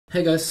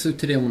Hey guys, so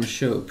today I want to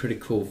show a pretty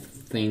cool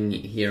thing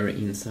here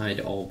inside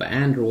of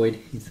Android,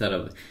 inside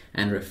of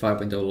Android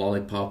 5.0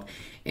 Lollipop,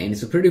 and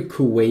it's a pretty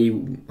cool way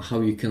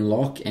how you can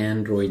lock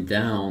Android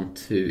down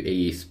to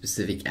a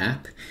specific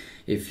app.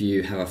 If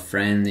you have a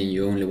friend and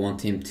you only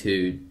want him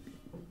to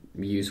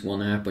use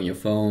one app on your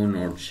phone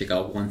or check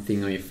out one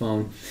thing on your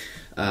phone,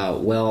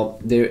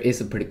 well, there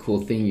is a pretty cool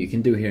thing you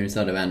can do here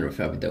inside of Android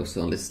 5.0,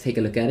 so let's take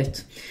a look at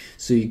it.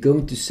 So you go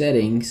into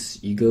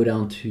settings, you go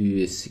down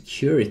to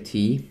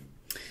security,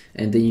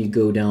 and then you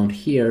go down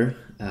here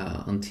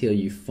until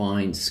you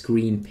find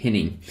screen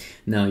pinning.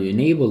 Now you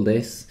enable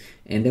this,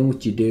 and then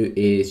what you do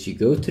is you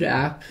go to the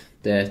app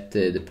that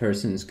the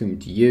person is going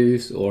to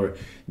use, or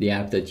the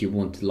app that you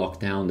want to lock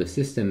down the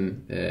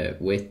system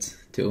with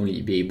to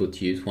only be able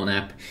to use one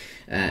app,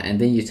 and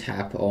then you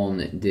tap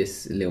on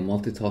this little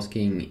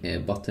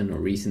multitasking button, or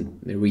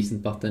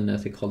recent button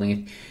as they're calling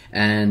it,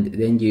 and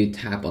then you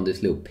tap on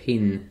this little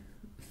pin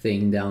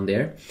thing down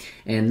there.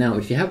 And now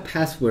if you have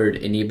password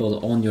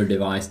enabled on your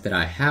device that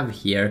I have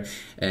here,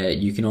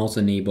 you can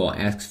also enable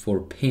ask for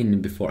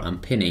pin before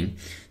unpinning.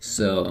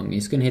 So I'm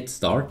just gonna hit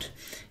start,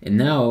 and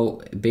now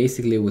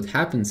basically what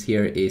happens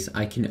here is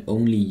I can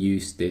only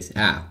use this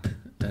app.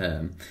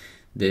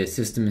 The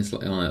system is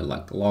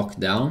like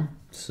locked down,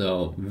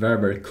 so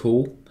very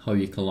cool how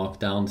you can lock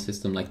down the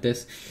system like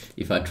this.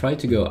 If I try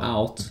to go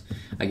out,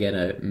 I get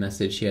a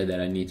message here that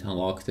I need to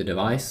unlock the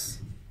device,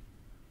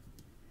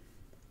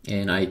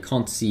 and I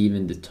can't see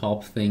even the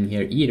top thing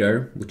here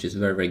either, which is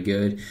very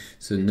good.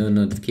 So no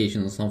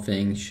notification or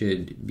something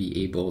should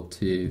be able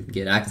to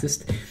get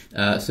accessed.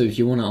 So if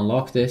you want to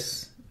unlock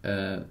this,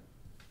 no,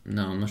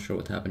 I'm not sure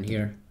what happened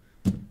here.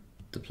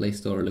 The Play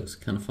Store looks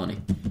kind of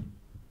funny.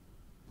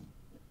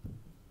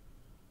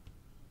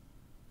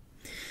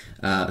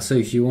 So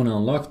if you want to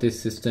unlock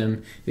this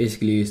system,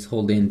 basically you just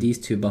hold in these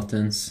two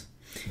buttons.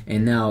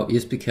 And now,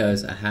 just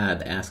because I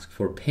had asked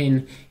for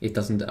PIN, it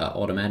doesn't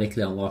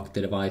automatically unlock the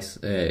device.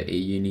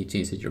 You need to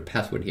insert your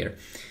password here.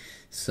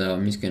 So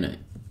I'm just gonna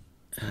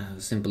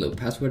simple little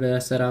password that I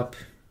set up.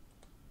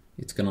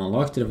 It's gonna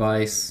unlock the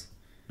device,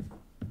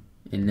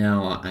 and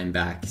now I'm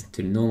back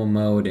to normal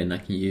mode, and I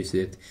can use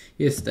it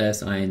just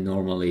as I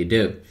normally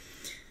do.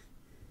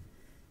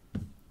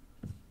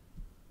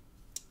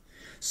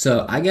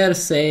 So I gotta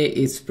say,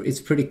 it's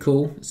pretty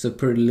cool. It's a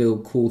pretty little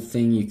cool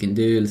thing you can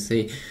do. Let's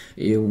say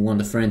you want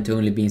a friend to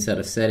only be inside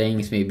of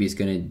settings. Maybe it's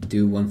gonna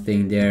do one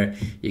thing there.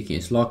 You can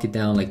just lock it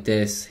down like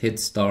this, hit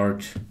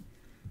start,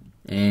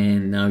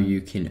 and now you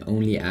can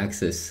only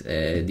access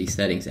the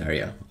settings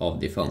area of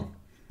the phone.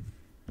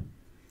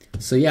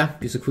 So yeah,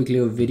 just a quick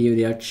little video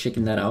there,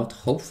 checking that out.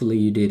 Hopefully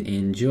you did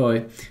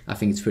enjoy. I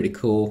think it's pretty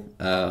cool.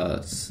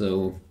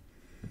 So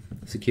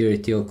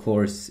security, of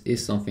course,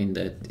 is something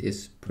that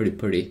is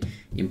pretty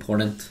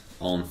important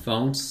on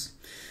phones.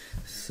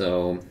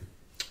 So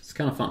it's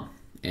kind of fun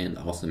and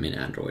awesome in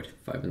Android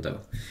 5.0.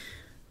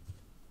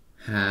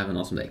 Have an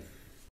awesome day.